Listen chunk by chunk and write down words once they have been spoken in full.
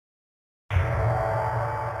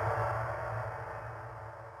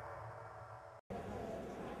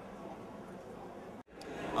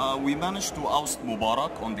We managed to oust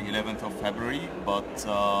Mubarak on the 11th of February, but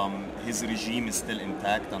his regime is still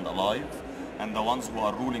intact and alive. And the ones who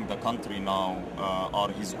are ruling the country now are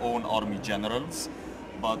his own army generals.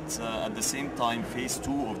 But at the same time, phase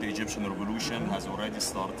 2 of the Egyptian revolution has already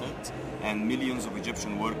started, and millions of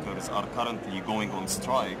Egyptian workers are currently going on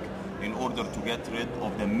strike in order to get rid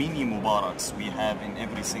of the mini Mubaraks we have in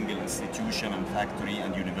every single institution and factory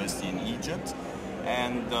and university in Egypt.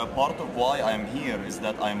 And part of why I am here is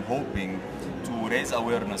that I am hoping to raise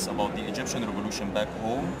awareness about the Egyptian revolution back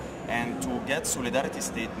home and to get solidarity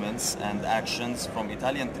statements and actions from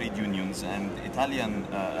Italian trade unions and Italian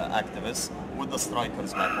activists with the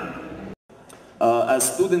strikers back home.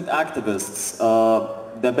 As student activists,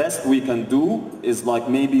 the best we can do is like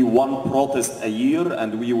maybe one protest a year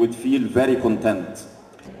and we would feel very content.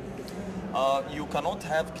 You cannot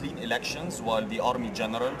have clean elections while the army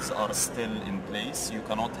generals are still in place. You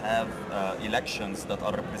cannot have elections that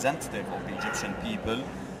are representative of the Egyptian people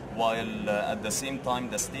while at the same time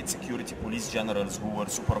the state security police generals who were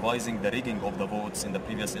supervising the rigging of the votes in the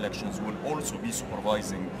previous elections will also be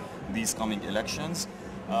supervising these coming elections.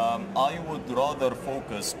 I would rather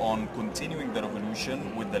focus on continuing the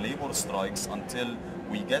revolution with the labor strikes until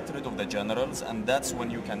we get rid of the generals, and that's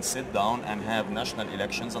when you can sit down and have national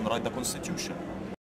elections and write the constitution.